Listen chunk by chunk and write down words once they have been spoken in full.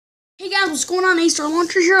Hey guys, what's going on? A-Star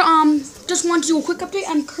Launcher here. Just wanted to do a quick update.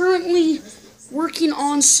 I'm currently working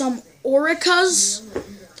on some oricas.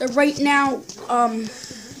 That right now,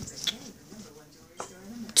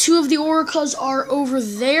 two of the oricas are over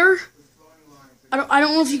there. I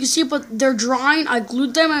don't know if you can see it, but they're drying. I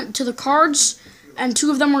glued them to the cards, and two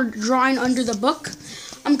of them are drying under the book.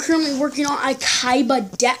 I'm currently working on a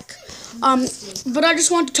Kaiba deck. But I just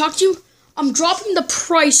wanted to talk to you. I'm dropping the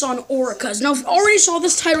price on oricas. Now, if you already saw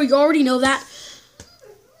this title, you already know that.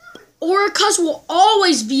 Oricas will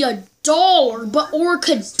always be $1, but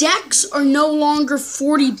orica decks are no longer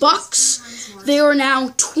 40 bucks. They are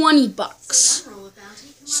now 20 bucks.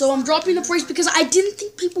 So I'm dropping the price because I didn't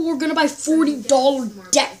think people were going to buy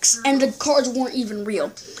 $40 decks, and the cards weren't even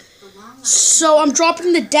real. So I'm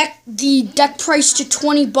dropping the deck price to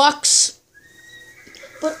 20 bucks.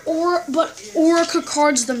 But orica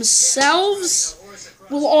cards themselves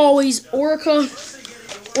will always oricas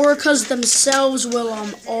themselves will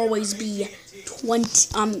always be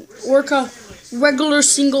 20 regular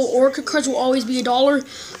single orica cards will always be $1.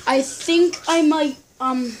 I think I might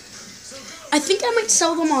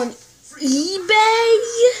sell them on eBay.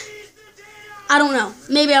 I don't know.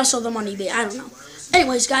 Maybe I'll sell them on eBay. I don't know.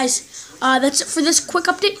 Anyways, guys, that's it for this quick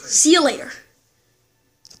update. See you later.